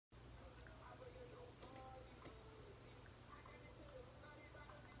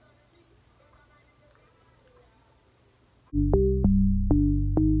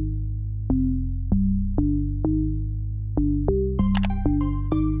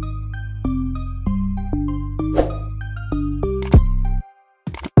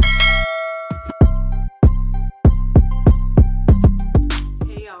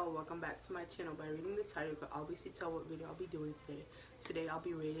channel by reading the title. You can obviously tell what video I'll be doing today. Today I'll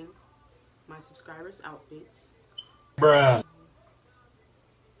be rating my subscribers' outfits. Bruh.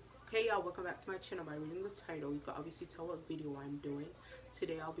 Hey y'all, welcome back to my channel. By reading the title, you can obviously tell what video I'm doing.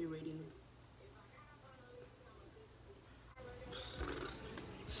 Today I'll be rating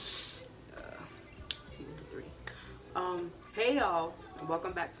hey y'all,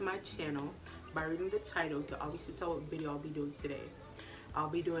 welcome back to my channel. By reading the title, you can obviously tell what video I'll be doing today. I'll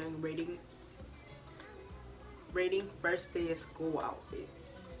be doing rating first day of school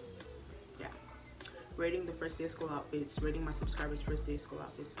outfits. Yeah, rating the first day of school outfits, rating my subscribers first day of school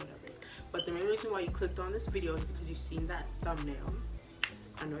outfits, whatever. But the main reason why you clicked on this video is because you've seen that thumbnail.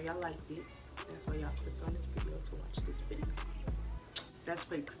 I know y'all liked it. That's why y'all clicked on this video to watch this video. That's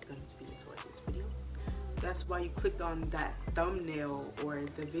why you clicked on this video to watch this video. That's why you clicked on that thumbnail or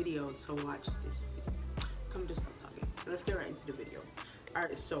the video to watch this video. Come, just stop talking. Let's get right into the video.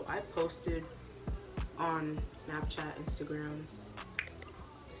 Alright, so I posted on Snapchat, Instagram.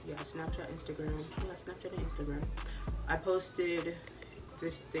 Yeah, Snapchat, Instagram. Yeah, Snapchat and Instagram. I posted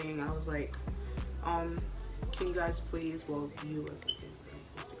this thing. I was like, can you guys please, well, you as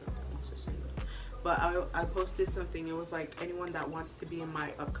Instagram that wants to send it. But I posted something. It was like, anyone that wants to be in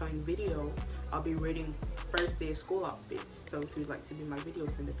my upcoming video, I'll be rating first day of school outfits. So if you'd like to be in my video,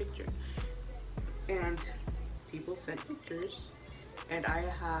 send a picture. And people sent pictures. And I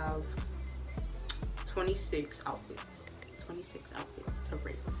have 26 outfits. 26 outfits to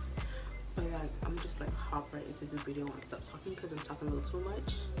rate. But yeah, I'm just like hop right into the video and stop talking because I'm talking a little too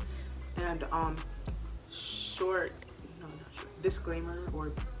much. And short disclaimer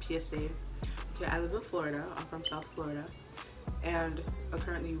or PSA. Okay, I live in Florida. I'm from South Florida. And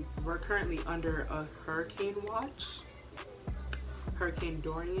we're currently under a hurricane watch. Hurricane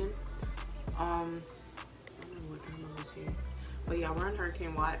Dorian. I don't know what Irma was here. But yeah, we're on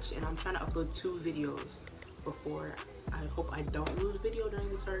hurricane watch and I'm trying to upload 2 videos before. I hope I don't lose video during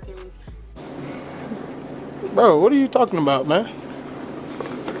this hurricane. Bro, what are you talking about, man?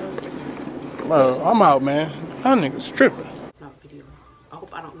 Bro, I'm out, man. That nigga's tripping. Not video. I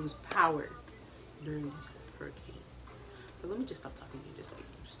hope I don't lose power during this hurricane. But let me just stop talking and just like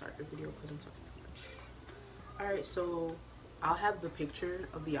start the video because I'm talking too much. Alright, so I'll have the picture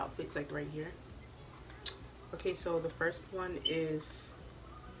of the outfits like right here. Okay, so the first one is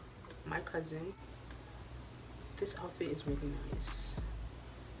my cousin. This outfit is really nice.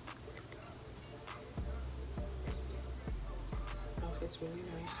 Outfit's really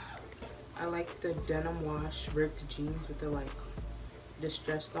nice. I like the denim wash ripped jeans with the like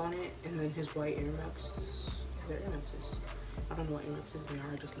distressed on it, and then his white Air Maxes. They're Air Maxes. I don't know what Air Maxes they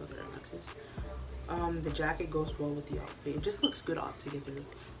are. I just know they're Air Maxes. The jacket goes well with the outfit. It just looks good all together.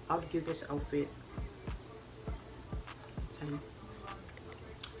 I would give this outfit 10.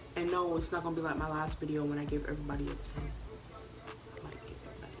 And no, it's not gonna be like my last video when I gave everybody a 10. I might give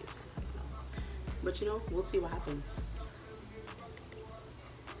everybody a 10, I don't know. But you know, we'll see what happens.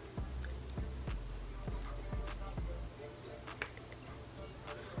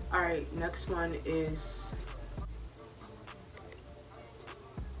 Alright, next one is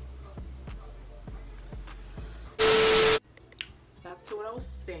back to what I was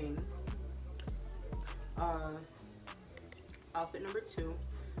saying. Outfit number 2.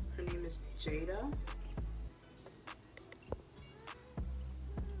 Her name is Jada.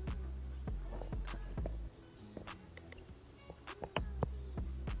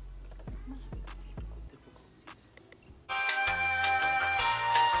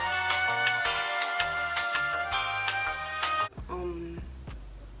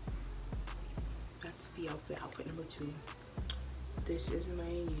 That's the outfit number 2. This is my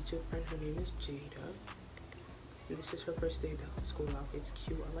YouTube friend. Her name is Jada. This is her first day back to school outfit. It's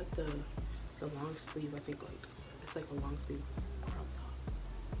cute. I like the long sleeve. I think like it's like a long sleeve crop top.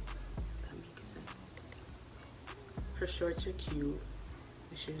 That makes sense. Her shorts are cute.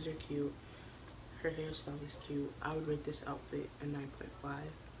 The shoes are cute. Her hairstyle is cute. I would rate this outfit a 9.5.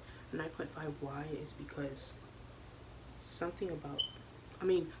 9.5 why is because something about, I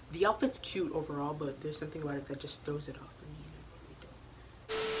mean, the outfit's cute overall, but there's something about it that just throws it off for me.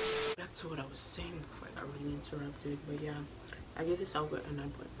 Back to what I was saying before I got really interrupted, but yeah, I give this outfit a 9.5.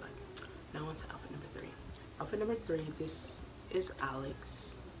 Now on to outfit number 3. Outfit number 3, this is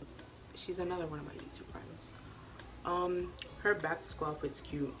Alex. She's another one of my YouTube friends. Her back to school outfit's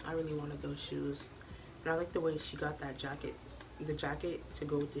cute. I really wanted those shoes. And I like the way she got that jacket, the jacket to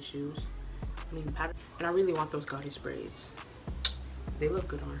go with the shoes. I mean, the pattern. And I really want those goddess braids. They look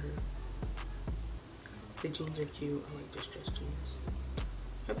good on her. The jeans are cute. I like distressed jeans.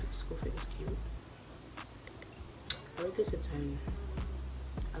 Her back to school fit is cute. I rate this a 10.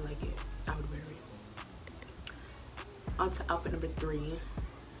 I like it. I would wear it. On to outfit number 3.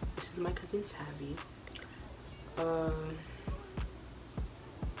 This is my cousin Tabby.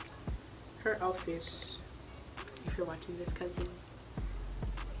 Her outfits, if you're watching this, cousin,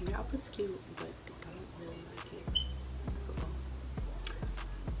 your outfit's cute, but I don't really like it. Football.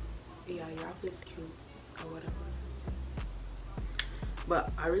 Yeah, your outfit's cute or whatever.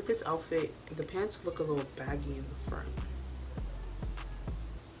 But I rate this outfit, the pants look a little baggy in the front.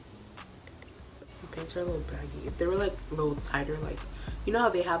 The pants are a little baggy. If they were like a little tighter, like, you know how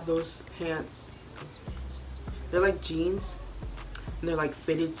they have those pants? They're like jeans. And they're like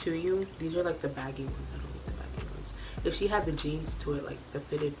fitted to you. These are like the baggy ones. I don't like the baggy ones. If she had the jeans to it, like the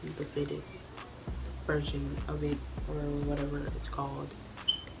fitted version of it, or whatever it's called,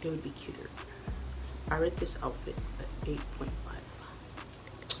 it would be cuter. I rate this outfit at 8.5.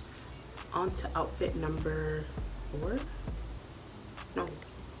 On to outfit number 4. No.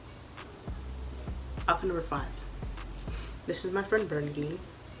 Outfit number 5. This is my friend Bernadine.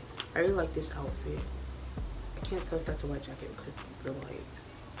 I really like this outfit. I can't tell if that's a white jacket because of the light.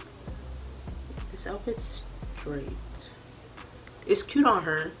 This outfit's straight. It's cute on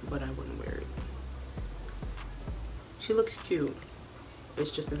her, but I wouldn't wear it. She looks cute.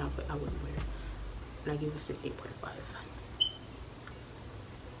 It's just an outfit I wouldn't wear. And I give this an 8.5.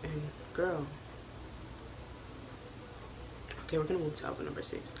 And girl. Okay, we're gonna move to outfit number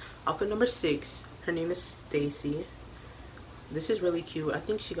 6. Outfit number 6, her name is Stacy. This is really cute. I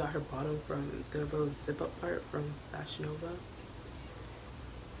think she got her bottom from the little zip up part from Fashion Nova.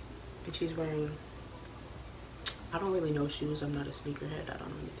 And she's wearing, I don't really know shoes. I'm not a sneakerhead. I don't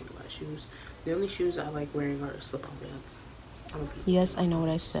know anything about shoes. The only shoes I like wearing are slip-on Vans. Yes, I know what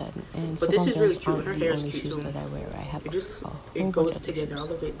I said. And but this is really cute. Her hair is cute cute too. That I wear. I have it goes together.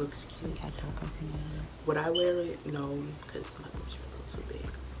 All of it looks cute. So don't compare. Would I wear it? No, because my boobs are a little too big.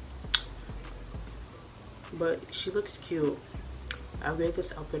 But she looks cute. I rate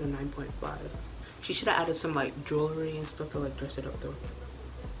this outfit a 9.5. She should have added some like jewelry and stuff to like dress it up though.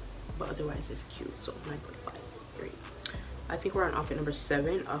 But otherwise it's cute, so 9.5. Great. I think we're on outfit number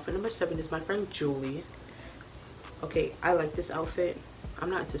 7. Outfit number 7 is my friend Julie. Okay, I like this outfit.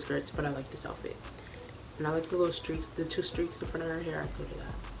 I'm not into skirts, but I like this outfit. And I like the little streaks, the 2 streaks in front of her hair. I told her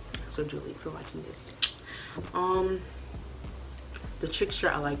that. So Julie, if you're watching this. The chick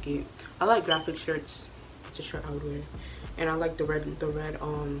shirt, I like it. I like graphic shirts. It's a shirt I would wear. And I like the red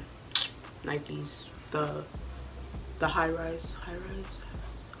Nikes, the high rise. I think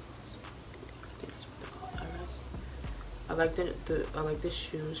that's what they're called, high rise. I like the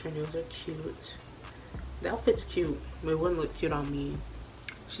shoes. Her nails are cute. The outfit's cute. It wouldn't look cute on me.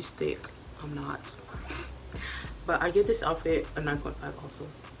 She's thick. I'm not. But I give this outfit a 9.5 also.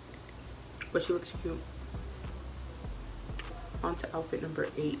 But she looks cute. On to outfit number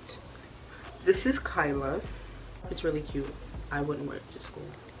 8. This is Kyla. It's really cute. I wouldn't wear it to school.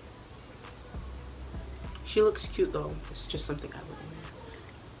 She looks cute though. It's just something I wouldn't wear.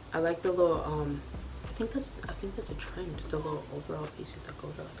 I like the little I think that's a trend. The little overall pieces that go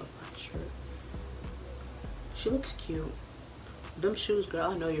over like a black shirt. She looks cute. Them shoes,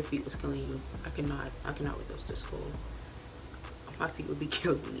 girl, I know your feet was killing you. I cannot wear those to school. My feet would be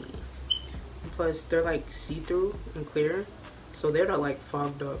killing me. And plus, they're like see-through and clear, so they're not like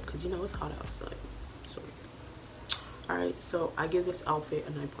fogged up because you know it's hot outside. So, all right, so I give this outfit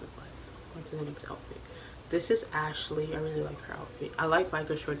a 9.5. On to the next outfit. This is Ashley. I really like her outfit. I like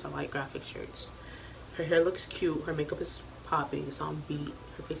biker shorts. I like graphic shirts. Her hair looks cute. Her makeup is popping. It's on beat.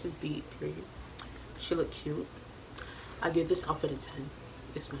 Her face is beat. Period. She looked cute. I give this outfit a 10.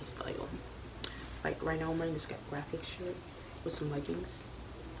 It's my style. Like right now I'm wearing this graphic shirt with some leggings.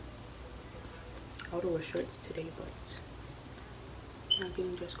 I would wear shorts today, but I'm not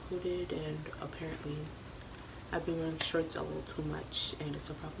getting dress coded, and apparently I've been wearing shorts a little too much and it's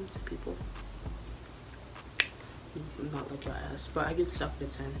a problem to people. Not like your ass, but I give this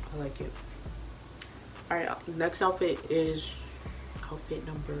outfit a 10. I like it. Alright, next outfit is outfit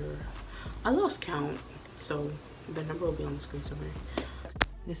number, I lost count, so the number will be on the screen somewhere.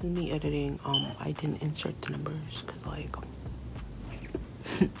 This is me editing. I didn't insert the numbers because like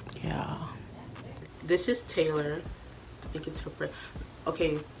yeah. This is Taylor. I think it's her first.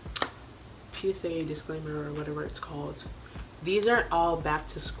 Okay, PSA disclaimer or whatever it's called. These aren't all back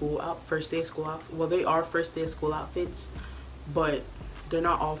to school first day of school outfits. Well, they are first day of school outfits, but they're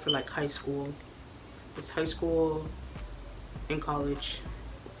not all for like high school. It's high school and college.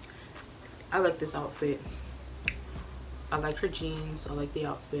 I like this outfit. I like her jeans. I like the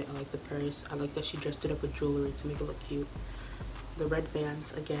outfit. I like the purse. I like that she dressed it up with jewelry to make it look cute. The red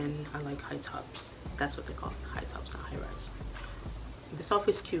Vans, again, I like high tops. That's what they're called, high tops, not high rise. This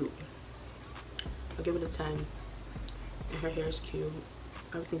outfit's cute. I'll give it a 10. And her hair is cute.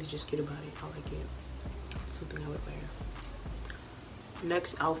 Everything's just cute about it. I like it. It's something I would wear.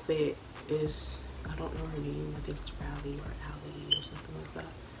 Next outfit is, I don't know her name. I think it's Rally or Allie or something like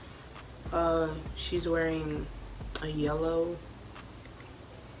that. She's wearing a yellow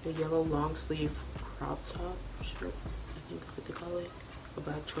long sleeve crop top shirt. I think that's what they call it. A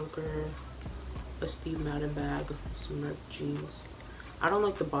black choker, a Steve Madden bag, some ripped jeans. I don't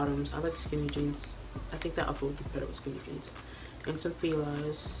like the bottoms. I like skinny jeans. I think that outfit would be better with skinny jeans. And some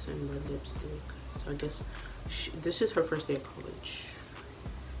feelers and red lipstick. So I guess this is her first day of college.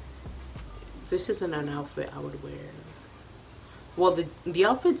 This isn't an outfit I would wear. Well, the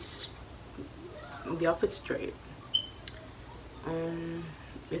outfit's straight.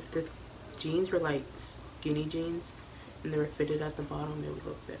 If the jeans were like skinny jeans and they were fitted at the bottom, it would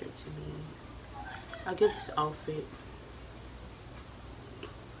look better to me. I'll give this outfit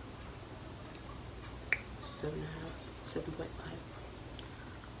 7.5, 7.5.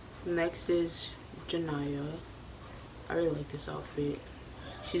 Next is Janaya. I really like this outfit.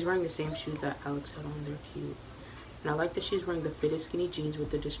 She's wearing the same shoes that Alex had on. They're cute. And I like that she's wearing the fitted skinny jeans with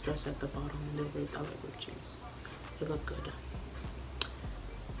the distress at the bottom. And they're ripped. I like ripped jeans. They look good.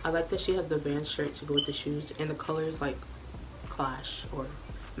 I like that she has the Vans shirt to go with the shoes. And the colors like clash or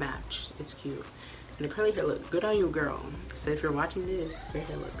match. It's cute. And the curly hair look good on you, girl. So if you're watching this, your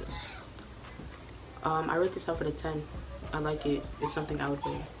hair look good. I rate this outfit a 10. I like it. It's something I would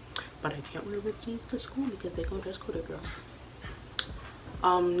wear. But I can't wear ripped jeans to school because they gonna dress code a girl.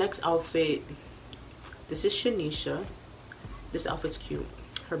 Next outfit. This is Shanisha. This outfit's cute.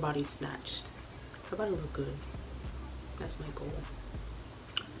 Her body's snatched. Her body look good. That's my goal.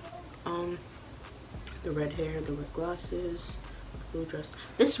 The red hair, the red glasses, the blue dress.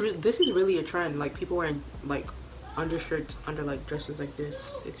 This is really a trend. Like people wearing like undershirts under like dresses like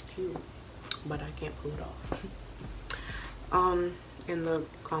this. It's cute, but I can't pull it off. And the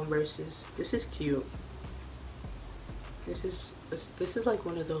Converses. This is cute. This is like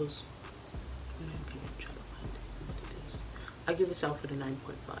one of those. I'm gonna try to find what it is. I give this outfit a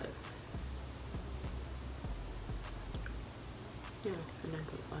 9.5. Yeah, a 9.5.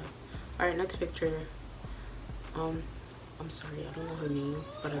 Alright, next picture. I'm sorry, I don't know her name,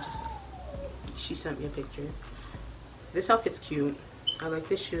 but she sent me a picture. This outfit's cute. I like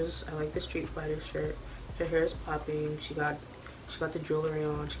the shoes. I like the Street Fighter shirt. Her hair is popping. She got the jewelry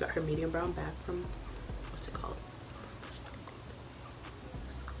on. She got her medium brown bag from, what's it called?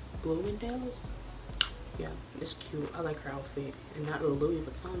 Bloomingdale's? Yeah, it's cute. I like her outfit. And not the Louis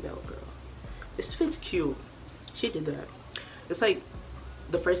Vuitton belt, girl. This fit's cute. She did that. It's like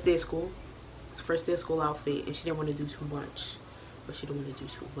the first day of school. It's the first day of school outfit, and she didn't want to do too much, but she didn't want to do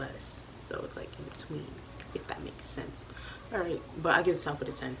too less. So it's like in between, if that makes sense. Alright, but I give this outfit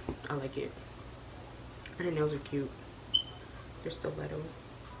a 10. I like it. And her nails are cute. They're stiletto.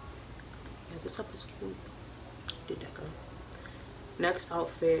 Yeah, this outfit's cute. Did that girl. Next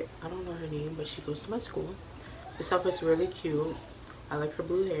outfit, I don't know her name, but she goes to my school. This outfit's really cute. I like her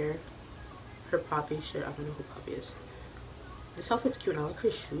blue hair. Her Poppy shirt. I don't know who Poppy is. This outfit's cute, and I like her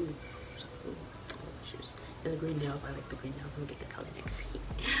shoes. I like the shoes. And the green nails. I like the green nails. I'm gonna get the color next.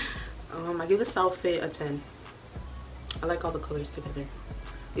 I give this outfit a 10. I like all the colors together.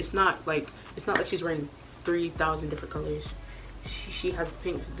 It's not like she's wearing 3,000 different colors. She has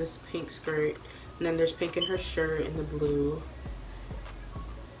this pink skirt, and then there's pink in her shirt and the blue.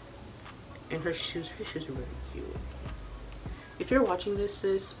 And her shoes are really cute. If you're watching this,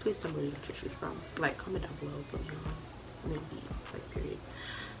 sis, please tell me where you got your shoes from. Like, comment down below, put me on. Maybe, like, period.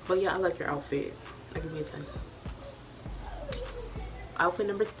 But yeah, I like your outfit. I give you a 10. Outfit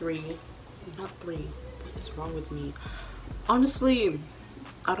number 3. Not 3. What is wrong with me? Honestly,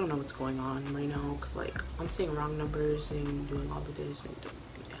 I don't know what's going on right now. Because, like, I'm saying wrong numbers and doing all of this. And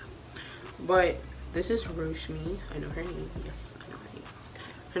yeah. But this is Rushmi. I know her name. Yes, I know her name.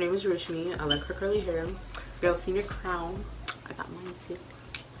 Her name is Rushmi. I like her curly hair. Girl, seen her crown. I got mine too.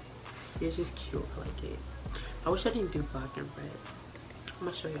 It's just cute. I like it. I wish I didn't do black and red. I'm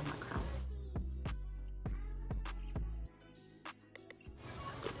gonna show y'all my crown.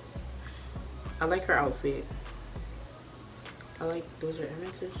 Look at this. I like her outfit. I like, those are Air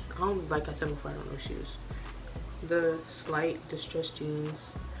Maxes. Like I said before, I don't know shoes. The slight distressed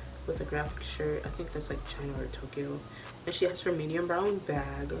jeans with a graphic shirt. I think that's like China or Tokyo. And she has her medium brown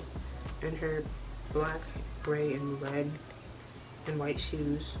bag and her black, gray, and red and white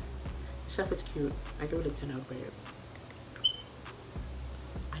shoes. This stuff is cute. I give it a 10 out of 10.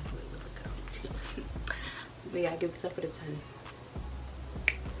 I know it would look good on too. But yeah, I give this outfit a 10.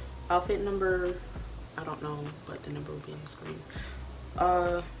 Outfit number, I don't know, but the number will be on the screen.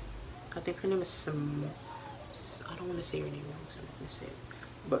 I think her name is some. I don't want to say her name wrong, so I'm not gonna say it.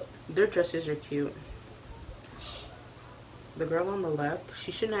 But their dresses are cute. The girl on the left,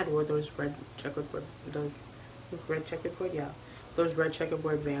 she shouldn't have wore those red checkerboard, yeah, those red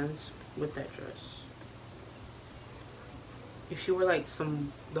checkerboard Vans with that dress. If she wore like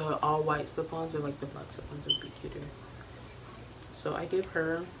the all white slip-ons or like the black slip-ons, it would be cuter. So I give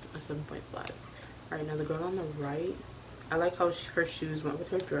her a 7.5. Alright, now the girl on the right, I like how her shoes went with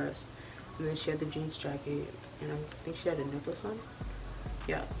her dress, and then she had the jeans jacket, and I think she had a necklace on.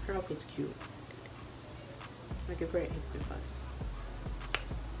 Yeah, her outfit's cute. I give her an 8.5.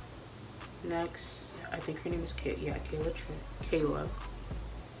 Next, I think her name is Kayla. Yeah, Kayla. I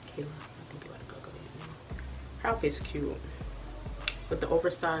think about to go with her name. Her outfit's cute, with the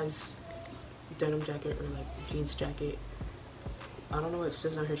oversized denim jacket or like jeans jacket. I don't know what it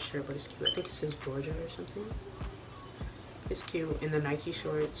says on her shirt, but it's cute. I think it says Georgia or something. It's cute. And the Nike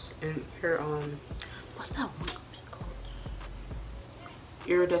shorts and her what's that one called?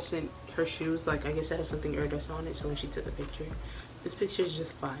 Iridescent. Her shoes, like I guess it has something iridescent on it. So when she took the picture, this picture is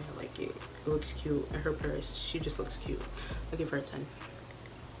just fire. I like it. It looks cute. And her purse, she just looks cute. I give her a 10.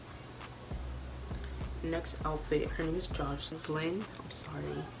 Next outfit, her name is Jocelyn. I'm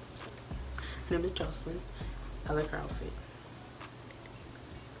sorry. Her name is Jocelyn. I like her outfit.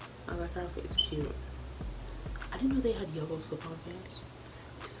 It's cute. I didn't know they had yellow slip-on Vans.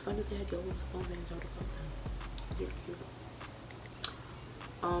 Because if I knew they had yellow slip-on Vans, I would have got them. They're cute.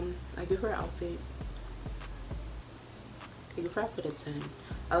 I give her outfit. I give her outfit a 10.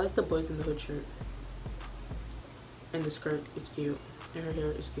 I like the Boys in the Hood shirt. And the skirt is cute. And her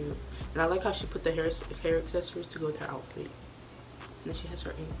hair is cute. And I like how she put the hair accessories to go with her outfit. And then she has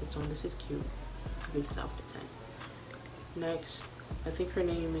her anklets on. This is cute. I give this outfit a 10. Next, I think her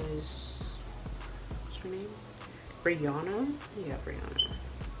name is, what's her name? Brianna? Yeah, Brianna.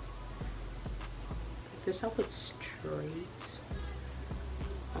 This outfit's straight.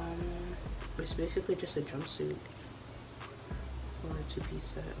 It's basically just a jumpsuit. Or a two-piece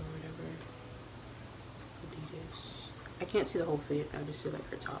set or whatever. Adidas. I can't see the whole fit. I just see like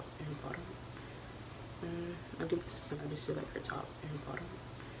her top and her bottom. I'll give this a 7. I just see like her top and her bottom.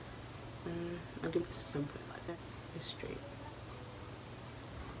 I'll give this a 7.5. It's straight.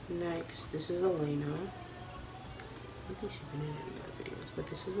 Next, this is Elena. I don't think she's been in any other videos, but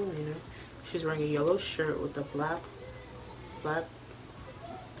this is Elena. She's wearing a yellow shirt with a black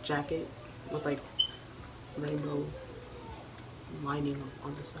jacket with like rainbow lining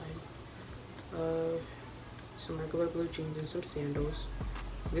on the side. Some regular blue jeans and some sandals.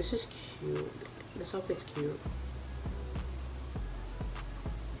 This is cute. This outfit's cute.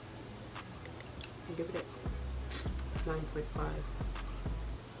 I give it a 9.5.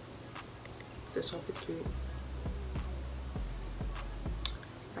 This outfit's cute.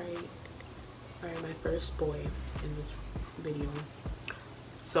 Alright, my first boy in this video.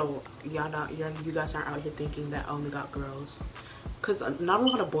 So you guys aren't out here thinking that I only got girls, because not a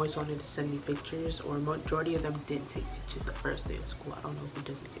lot of boys wanted to send me pictures, or majority of them didn't take pictures the first day of school. I don't know who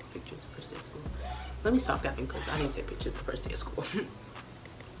doesn't take pictures the first day of school. Let me stop capping, because I didn't take pictures the first day of school.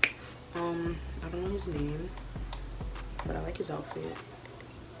 I don't know his name, but I like his outfit.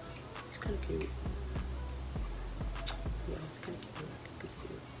 He's kind of cute. Yeah, he's kind of cute. He's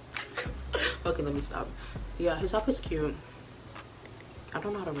cute. Okay, let me stop. Yeah, his outfit's cute. I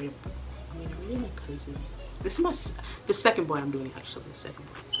don't know how to rate him. I mean, I rated my cousin. This is the second boy I'm doing, actually. The second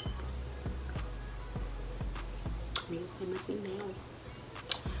boy. Me missing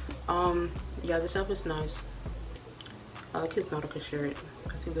now. Yeah, this outfit's nice. I like his nautical shirt.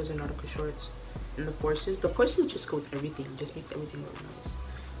 I think those are nautical shorts. And the forces. The forces just go with everything. It just makes everything look nice.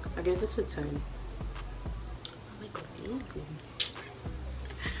 I give this a 10. Oh my god, damn.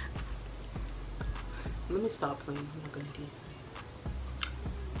 Let me stop playing. I'm not gonna do it.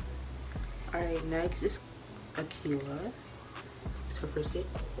 Alright, next is Akila. It's her first day at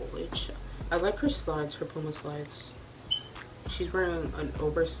college. I like her slides, her Puma slides. She's wearing an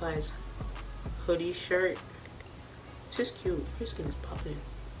oversized hoodie shirt. It's just cute. Her skin is popping.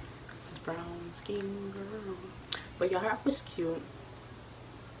 This brown skin girl. But yeah, her outfit's cute.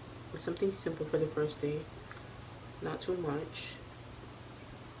 With something simple for the first day. Not too much.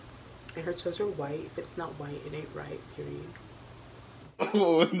 And her toes are white. If it's not white, it ain't right, period.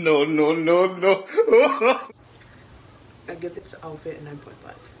 Oh, no, no, no, no. I give this outfit a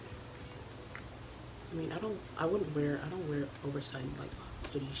 9.5. I mean, I don't wear oversized like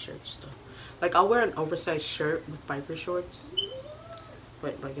hoodie shirt stuff. Like, I'll wear an oversized shirt with biker shorts,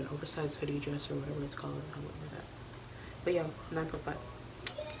 but like an oversized hoodie dress or whatever it's called, I wouldn't wear that. But yeah, 9.5.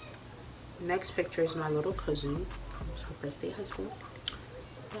 Next picture is my little cousin. It's her first day at high school.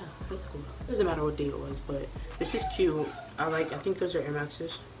 yeah, that's cool. Doesn't matter what day it was, but this is cute. I think those are Air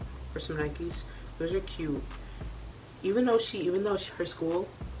Maxes or some Nikes. Those are cute. Even though her school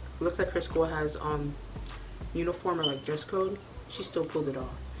looks like her school has uniform or like dress code, she still pulled it off.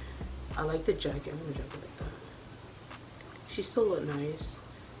 I like the jacket. I'm gonna jacket like that. She still looked nice.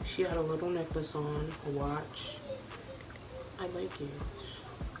 She had a little necklace on, a watch. I like it.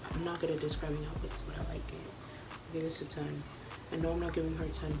 I'm not good at describing outfits, but I like it. I give this a 10. I know I'm not giving her a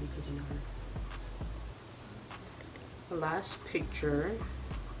 10 because I know her. The last picture.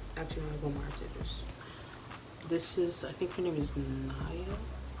 Actually, I have one more after this. This is, I think her name is Naya.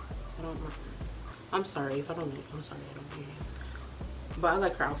 I don't remember. I'm sorry if I don't know. I'm sorry I don't know you. But I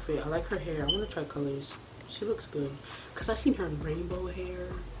like her outfit. I like her hair. I want to try colors. She looks good. Because I seen her in rainbow hair,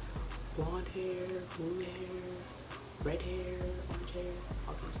 blonde hair, blue hair, red hair, orange hair,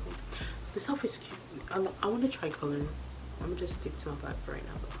 obviously. This outfit's cute. I want to try color. I'm going to just stick to my black for right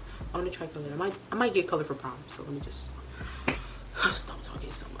now, though. I want to try color. I might get color for prom, so let me just stop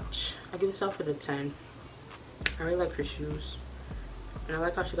talking so much. I give this outfit a 10. I really like her shoes. And I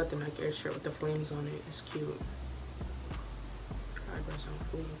like how she got the Nike Air shirt with the flames on it. It's cute. Her eyebrows sound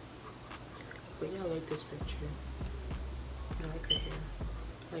cool. But yeah, I like this picture. And I like her hair.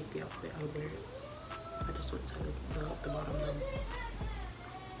 I like the outfit. I would wear it. I just went to the bottom one.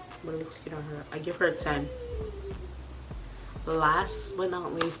 But it looks cute on her. I give her a 10. Last but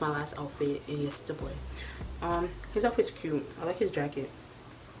not least, my last outfit is the boy. His outfit's cute. I like his jacket.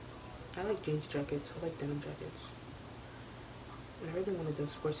 I like jeans jackets. I like denim jackets. And I really wanted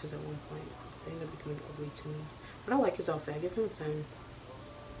those sports at one point. They ended up becoming ugly to me. But I like his outfit. I give him a 10.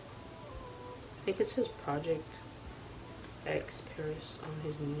 I think it says Project X Paris on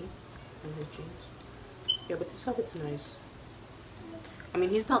his knee, on his jeans. Yeah, but this outfit's nice. I mean,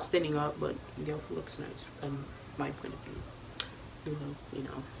 he's not standing up, but the outfit looks nice from my point of view. You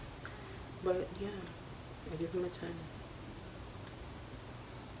know. But yeah, I give him a 10.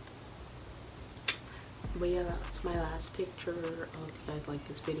 But yeah, that's my last picture. I hope you guys like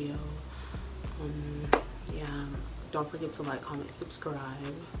this video. Yeah, don't forget to like, comment,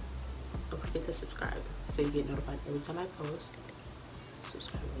 subscribe. Don't forget to subscribe so you get notified every time I post.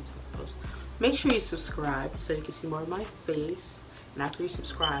 Subscribe every time I post. Make sure you subscribe so you can see more of my face. And after you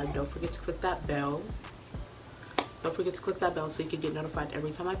subscribe, don't forget to click that bell. Don't forget to click that bell so you can get notified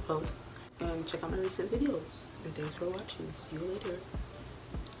every time I post. And check out my recent videos. And thanks for watching. See you later.